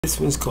This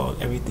one's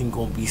called Everything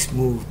Gonna Be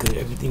Smooth, cause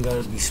everything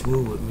gotta be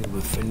smooth with me,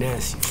 with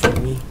finesse, you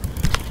feel me?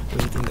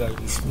 Everything gotta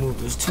be smooth.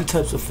 There's two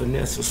types of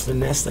finesse. There's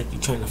finesse like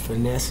you're trying to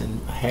finesse and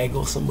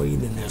haggle somebody,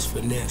 then there's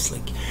finesse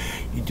like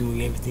you're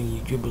doing everything,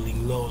 you're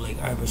dribbling low like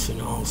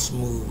Iverson, all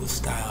smooth with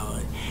style,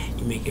 and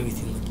you make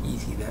everything look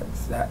easy.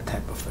 That's that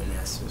type of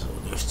finesse. So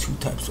there's two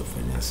types of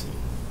finessing.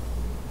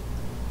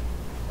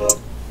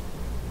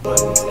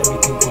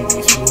 Everything gonna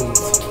be smooth.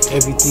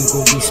 Everything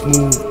gonna be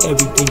smooth.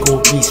 Everything gonna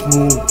be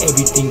smooth.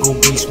 Everything gonna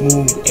be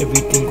smooth.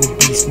 Everything gonna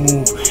be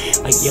smooth.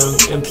 Like young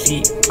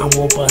MC, I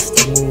won't bust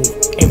a move.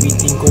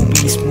 Everything gonna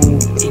be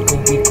smooth. It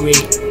gonna be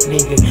great,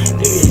 nigga.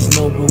 There is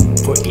no room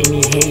for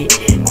any hate.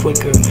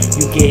 Quicker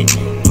you get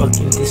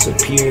fucking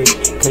disappeared.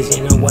 Cause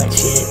you know what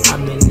shit,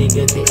 I'm the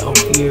nigga they all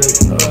feared.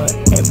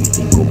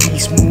 Everything gon' be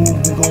smooth,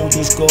 we gon'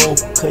 just go.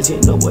 Cause you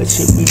know what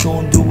shit, we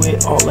gon' do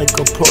it all like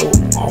a pro.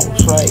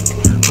 Alright,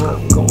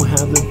 I'm gon'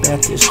 have the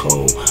baddest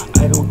hoe.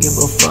 I don't give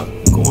a fuck,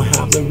 gon'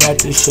 have the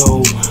rat to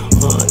show.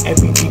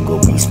 Everything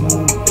gon' be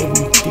smooth,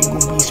 everything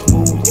gon' be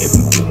smooth,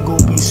 everything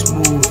gon' be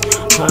smooth.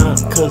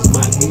 Cause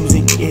my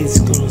music is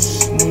gonna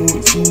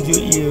soothe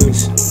your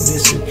ears.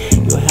 Listen,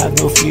 you'll have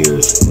no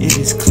fears, it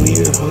is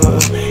clear,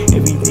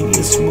 everything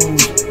is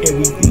smooth,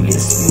 everything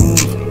is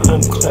smooth.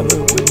 I'm clever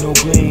with no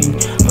blame,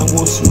 I'm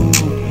gonna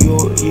soothe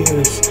your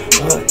ears.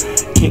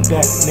 Kick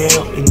back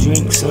now and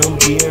drink some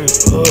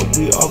beers.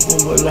 We all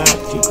gon' relax,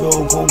 your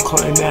girl gon'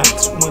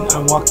 climax when I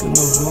walk in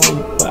the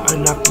room, but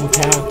I knock them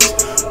taps.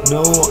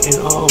 No and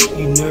all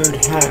you nerd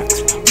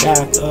hacks,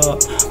 back up.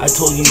 I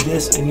told you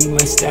this, I need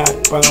my stack,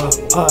 bruh.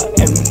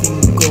 Everything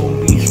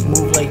gon' be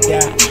smooth like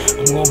that.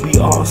 I'm gon' be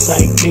all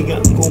psych,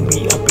 nigga. I'm gon'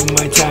 be up in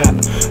my trap,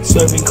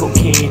 serving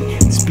cocaine,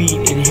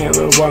 speed and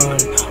heroin.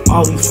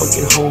 All these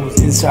fucking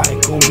hoes inside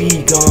gon'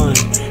 be gone.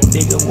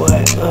 Nigga,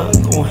 what?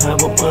 Gon'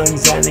 have up on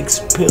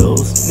Xanax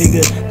pills.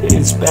 Nigga, they're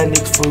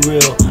Hispanics for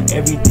real.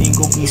 Everything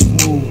gon' be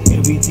smooth.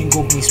 Everything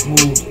gon' be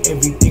smooth.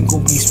 Everything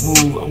gon' be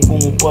smooth. I'm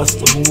gon'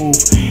 bust a move.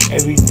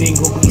 Everything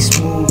gon' be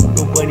smooth.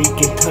 Nobody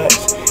can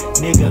touch.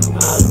 Nigga,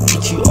 I'll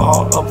get you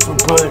all up for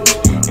brunch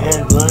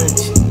and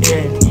lunch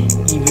and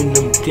even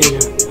them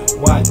dinner.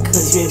 Why?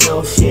 Cause you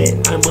know shit,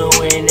 I'm a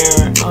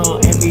winner.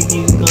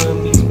 Everything's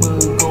gonna be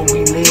smooth, gonna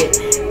be lit.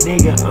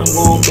 Nigga, I'm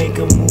gonna make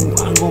a move,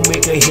 I'm gonna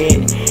make a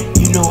hit.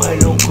 You know I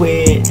don't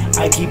quit,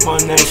 I keep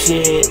on that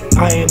shit.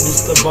 I am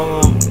just a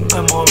bomb,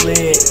 I'm all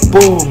lit.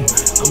 Boom,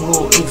 I'm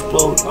gonna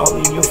explode all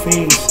in your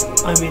face.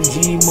 I'm in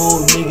G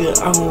mode, nigga,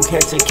 I'm gonna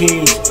catch a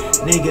case.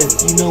 Nigga,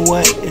 you know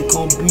what, it's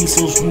gonna be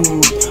so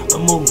smooth.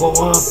 I'm gonna go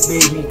off,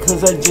 baby,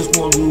 cause I just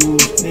won't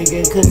lose.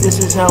 Nigga, cause this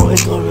is how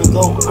it's gonna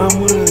go. I'm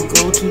gonna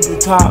go to the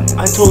top.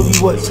 I told you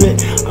what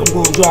shit, I'm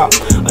gonna drop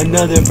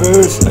another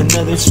verse,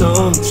 another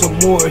song, some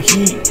more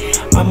heat.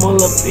 I'm all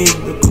up in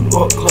the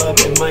club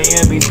at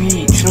Miami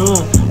Beach,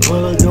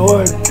 well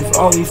adored with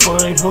all these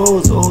fine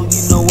hoes. Oh,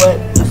 you know what,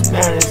 the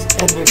Spanish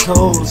and their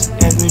toes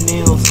and their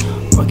nails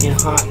fucking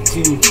hot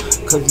too.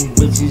 Cause these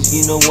bitches,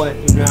 you know what,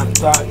 you're not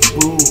thought,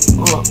 boo.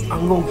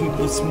 I'm gonna keep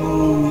it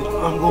smooth,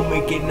 I'm gonna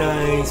make it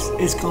nice.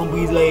 It's gonna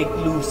be like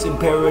loose in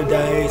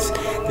paradise.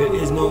 There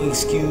is no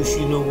excuse,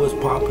 you know what's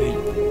poppin'.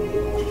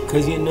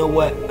 Cause you know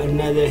what,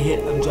 another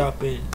hit I'm dropping.